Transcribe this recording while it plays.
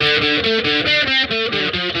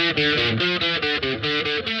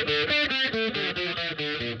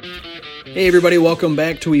Hey everybody, welcome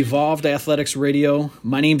back to Evolved Athletics Radio.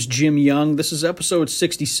 My name's Jim Young. This is episode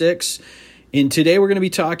 66, and today we're going to be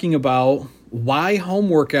talking about why home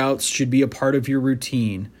workouts should be a part of your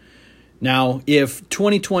routine. Now, if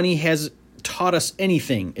 2020 has taught us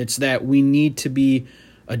anything, it's that we need to be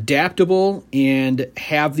adaptable and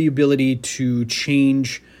have the ability to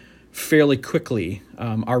change fairly quickly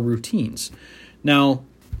our routines. Now,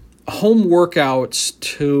 home workouts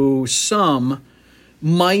to some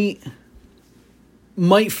might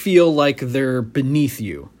feel like they're beneath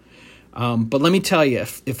you. But let me tell you,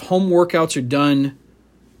 if home workouts are done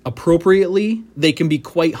appropriately, they can be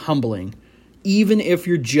quite humbling, even if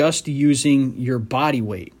you're just using your body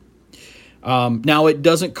weight. Now, it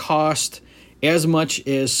doesn't cost as much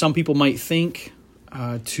as some people might think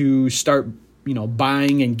to start,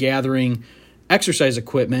 buying and gathering exercise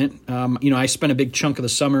equipment. I spent a big chunk of the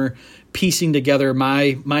summer piecing together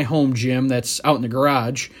my home gym that's out in the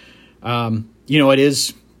garage. It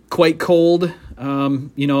is quite cold,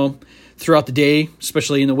 throughout the day,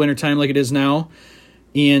 especially in the wintertime like it is now,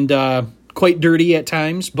 and quite dirty at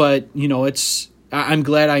times, but, I'm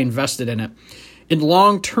glad I invested in it. In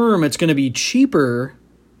long term, it's going to be cheaper,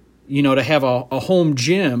 to have a home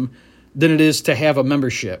gym than it is to have a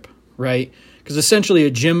membership, right? Because essentially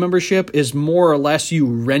a gym membership is more or less you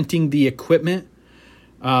renting the equipment.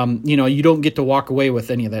 You don't get to walk away with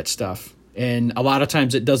any of that stuff. And a lot of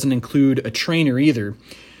times it doesn't include a trainer either.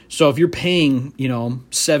 So if you're paying, $70,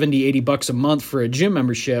 $80 a month for a gym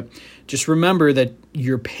membership, just remember that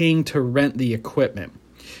you're paying to rent the equipment.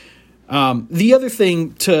 The other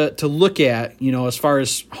thing to look at, as far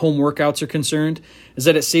as home workouts are concerned, is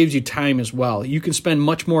that it saves you time as well. You can spend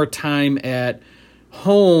much more time at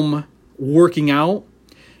home working out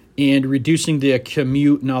and reducing the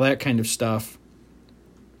commute and all that kind of stuff.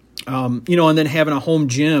 And then having a home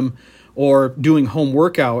gym or doing home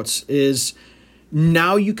workouts is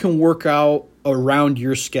now you can work out around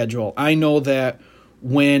your schedule. I know that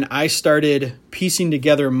when I started piecing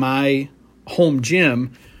together my home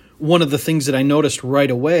gym, one of the things that I noticed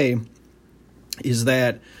right away is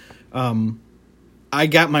that I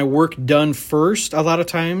got my work done first a lot of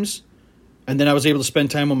times, and then I was able to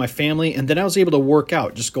spend time with my family, and then I was able to work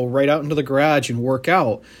out, just go right out into the garage and work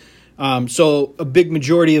out. So a big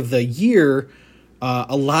majority of the year,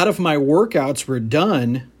 a lot of my workouts were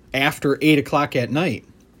done after 8 o'clock at night.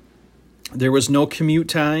 There was no commute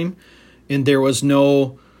time, and there was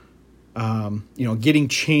no, getting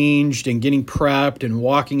changed and getting prepped and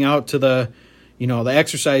walking out to the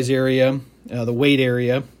exercise area, the weight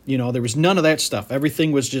area. There was none of that stuff.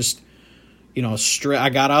 Everything was just, straight. I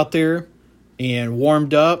got out there and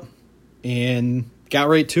warmed up and got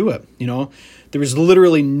right to it. There was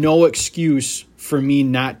literally no excuse for me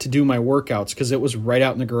not to do my workouts because it was right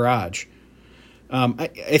out in the garage.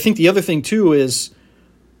 I think the other thing too is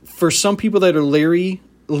for some people that are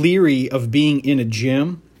leery of being in a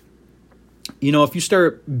gym, if you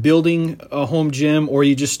start building a home gym or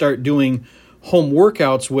you just start doing home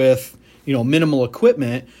workouts with, minimal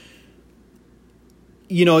equipment,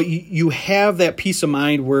 you have that peace of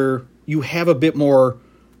mind where you have a bit more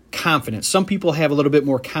confidence. Some people have a little bit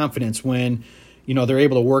more confidence when, they're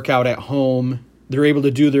able to work out at home. They're able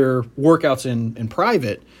to do their workouts in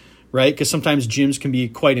private, right? Because sometimes gyms can be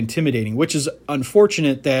quite intimidating, which is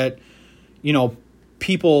unfortunate that,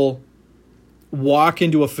 people walk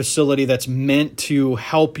into a facility that's meant to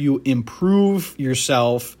help you improve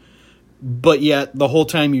yourself, but yet the whole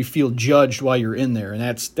time you feel judged while you're in there. And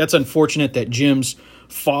that's unfortunate that gyms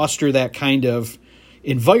foster that kind of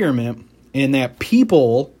environment and that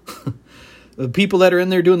people, the people that are in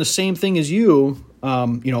there doing the same thing as you,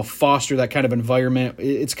 foster that kind of environment.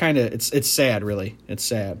 It's sad, really. It's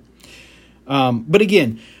sad. But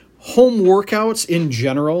again, home workouts in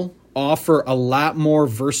general offer a lot more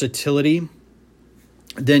versatility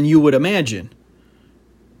than you would imagine.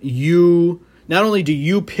 Not only do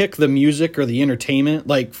you pick the music or the entertainment,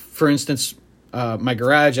 like for instance, my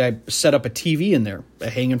garage, I set up a TV in there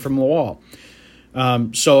hanging from the wall.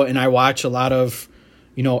 And I watch a lot of,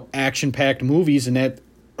 action-packed movies, and that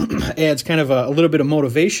adds kind of a little bit of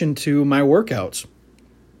motivation to my workouts.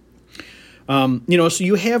 So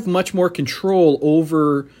you have much more control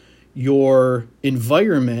over your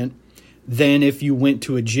environment than if you went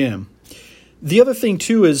to a gym. The other thing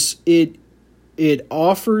too is it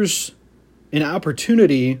offers an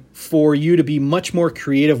opportunity for you to be much more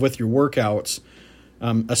creative with your workouts,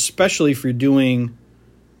 especially if you're doing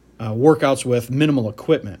workouts with minimal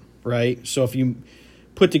equipment, right? So if you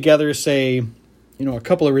put together, say, a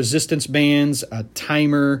couple of resistance bands, a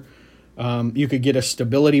timer, you could get a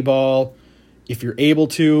stability ball. If you're able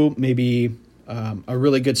to, maybe a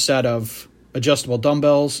really good set of adjustable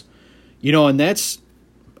dumbbells, and that's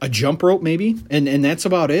a jump rope maybe, and that's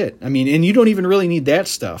about it. I mean, and you don't even really need that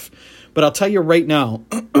stuff. But I'll tell you right now,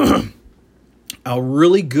 a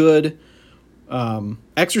really good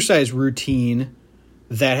exercise routine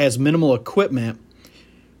that has minimal equipment,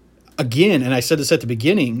 again, and I said this at the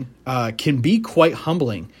beginning, can be quite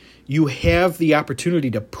humbling. You have the opportunity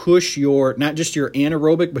to push not just your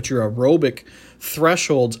anaerobic, but your aerobic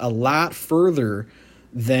thresholds a lot further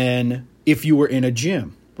than if you were in a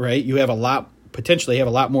gym, right? You potentially have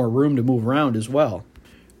a lot more room to move around as well.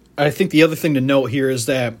 I think the other thing to note here is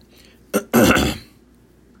that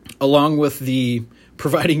along with the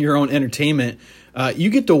providing your own entertainment, you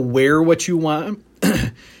get to wear what you want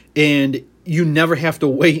and you never have to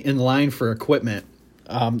wait in line for equipment.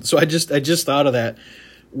 So I just thought of that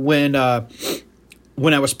when I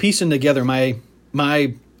was piecing together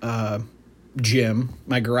my gym,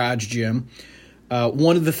 my garage gym.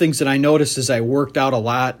 One of the things that I noticed is I worked out a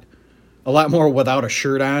lot more without a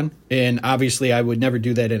shirt on, and obviously I would never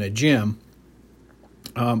do that in a gym.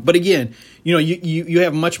 But again, you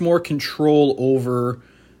have much more control over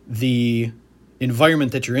the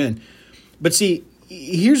environment that you're in. But see,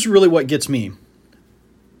 here's really what gets me.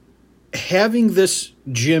 Having this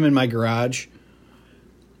gym in my garage,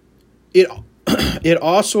 it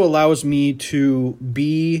also allows me to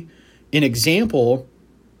be an example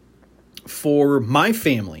for my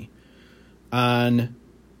family on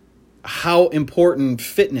how important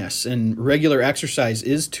fitness and regular exercise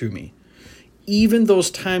is to me. Even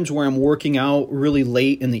those times where I'm working out really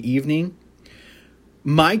late in the evening,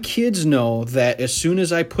 my kids know that as soon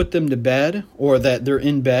as I put them to bed or that they're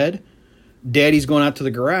in bed, Daddy's going out to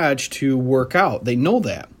the garage to work out. They know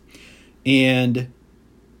that. And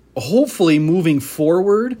hopefully moving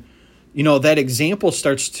forward, that example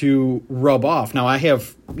starts to rub off. Now I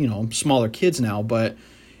have, smaller kids now, but,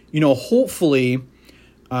 hopefully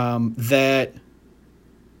that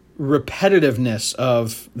repetitiveness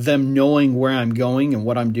of them knowing where I'm going and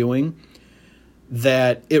what I'm doing,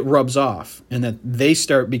 that it rubs off and that they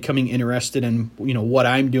start becoming interested in, what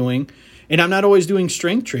I'm doing. And I'm not always doing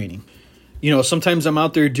strength training. Sometimes I'm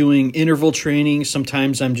out there doing interval training.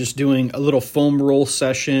 Sometimes I'm just doing a little foam roll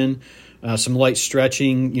session, some light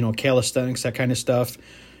stretching, calisthenics, that kind of stuff.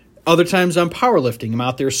 Other times I'm powerlifting. I'm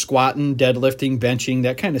out there squatting, deadlifting, benching,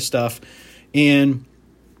 that kind of stuff. And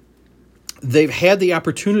they've had the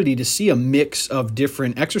opportunity to see a mix of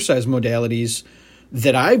different exercise modalities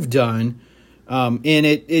that I've done. And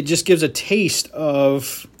it just gives a taste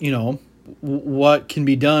of, what can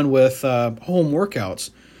be done with home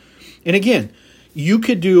workouts. And again, you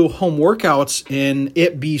could do home workouts and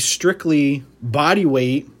it be strictly body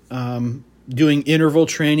weight, doing interval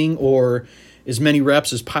training or as many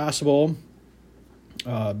reps as possible.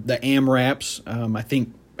 The AMRAPs, I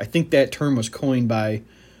think that term was coined by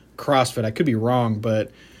CrossFit. I could be wrong,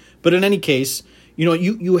 but in any case,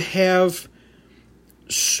 you have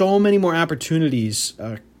so many more opportunities,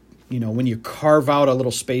 when you carve out a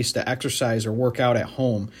little space to exercise or work out at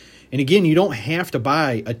home. And again, you don't have to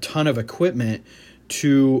buy a ton of equipment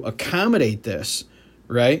to accommodate this,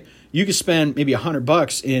 right? You can spend maybe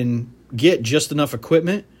 $100 and get just enough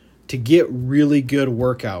equipment to get really good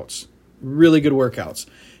workouts.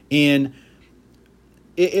 And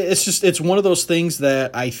it's one of those things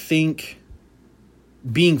that I think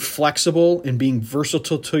being flexible and being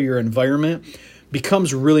versatile to your environment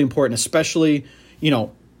becomes really important, especially,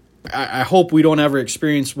 I hope we don't ever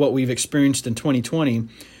experience what we've experienced in 2020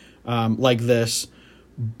 like this.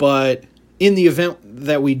 But in the event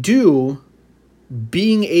that we do,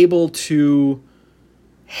 being able to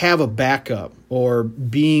have a backup or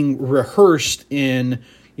being rehearsed in,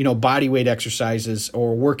 body weight exercises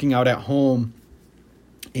or working out at home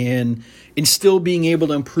and still being able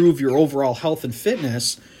to improve your overall health and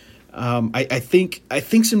fitness, I think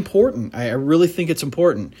it's important. I really think it's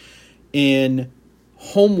important. In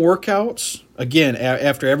home workouts, again,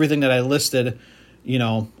 after everything that I listed,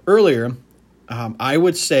 earlier, I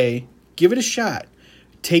would say give it a shot.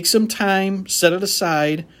 Take some time, set it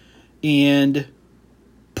aside, and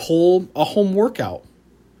pull a home workout.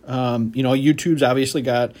 YouTube's obviously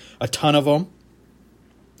got a ton of them.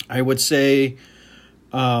 I would say,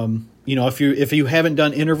 if you haven't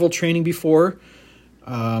done interval training before,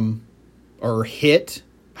 or HIIT,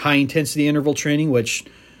 high intensity interval training, which,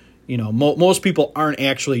 most people aren't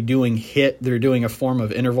actually doing HIIT. They're doing a form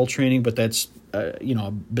of interval training, but that's,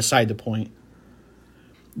 beside the point.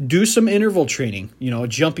 Do some interval training,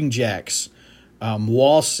 jumping jacks,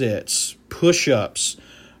 wall sits, push-ups,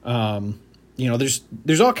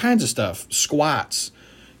 there's all kinds of stuff, squats,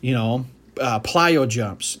 plyo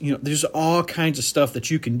jumps, there's all kinds of stuff that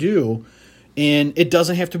you can do. And it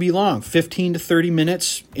doesn't have to be long, 15 to 30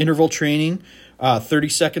 minutes interval training, 30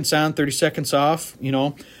 seconds on, 30 seconds off,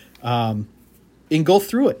 and go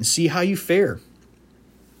through it and see how you fare.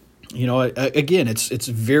 Again, it's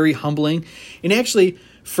very humbling. And actually,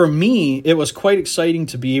 for me, it was quite exciting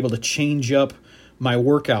to be able to change up my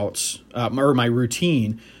workouts or my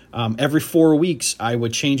routine. Every 4 weeks, I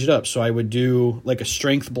would change it up. So I would do like a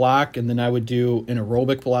strength block, and then I would do an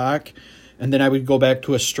aerobic block, and then I would go back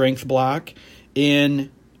to a strength block. And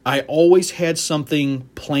I always had something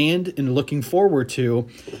planned and looking forward to,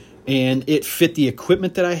 and it fit the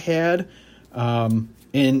equipment that I had.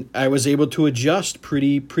 And I was able to adjust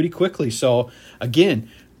pretty quickly. So again,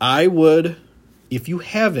 if you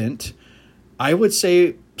haven't, I would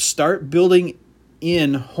say start building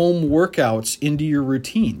in home workouts into your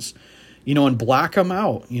routines, and block them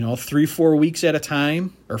out, 3-4 weeks at a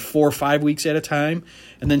time, or 4 or 5 weeks at a time,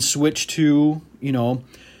 and then switch to,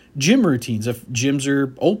 gym routines if gyms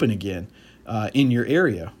are open again in your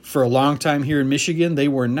area. For a long time here in Michigan, they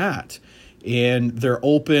were not. And they're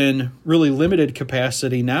open, really limited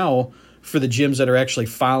capacity now for the gyms that are actually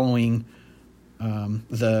following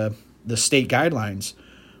the state guidelines.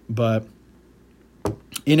 But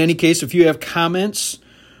in any case, if you have comments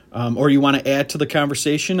or you want to add to the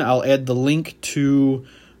conversation, I'll add the link to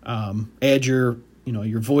add your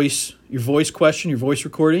voice question, your voice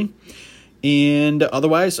recording. And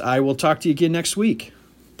otherwise, I will talk to you again next week.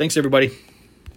 Thanks, everybody.